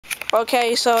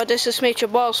Okay, so this is Major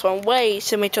Balls from Ways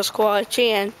to Major Squad,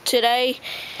 and today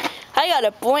I got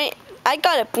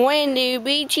a brand new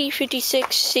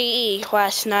BG56 CE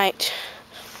last night.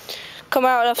 Come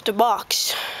out of the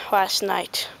box last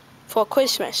night for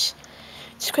Christmas.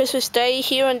 It's Christmas Day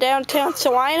here in downtown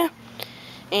Salina,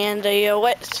 and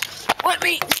let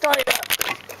me start it up.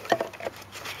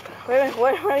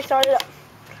 Let me start it up.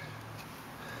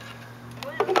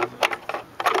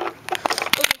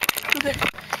 Okay,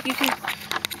 you can.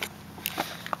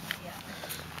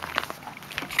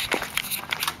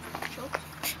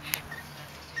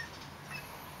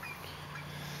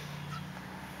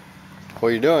 What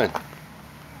are you doing?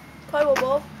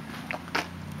 Fireball.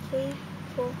 3,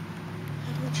 4,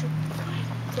 5, 6,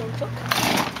 7,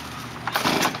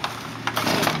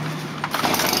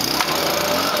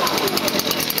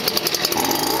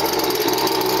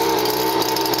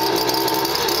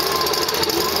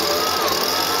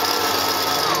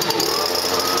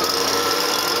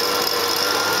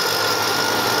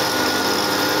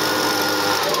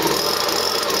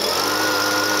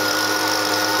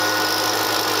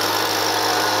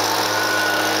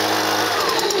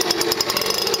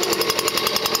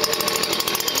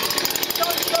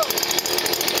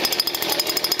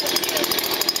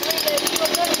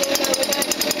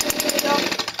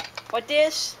 like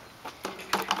this,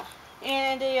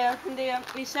 and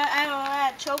it's that out of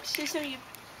that choke system. You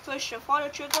push the throttle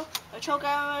trigger, the choke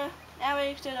out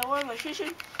to the one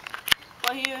position.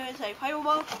 Right here is a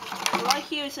fireball. Right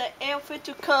here is an air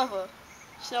filter cover.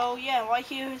 So yeah, right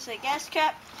here is a gas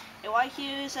cap, and right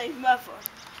here is a muffler.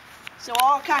 So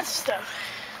all kinds of stuff.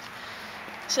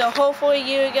 So hopefully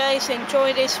you guys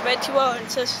enjoy this video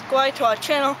and subscribe to our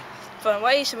channel. From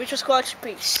Ways to Major Squad.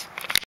 Peace.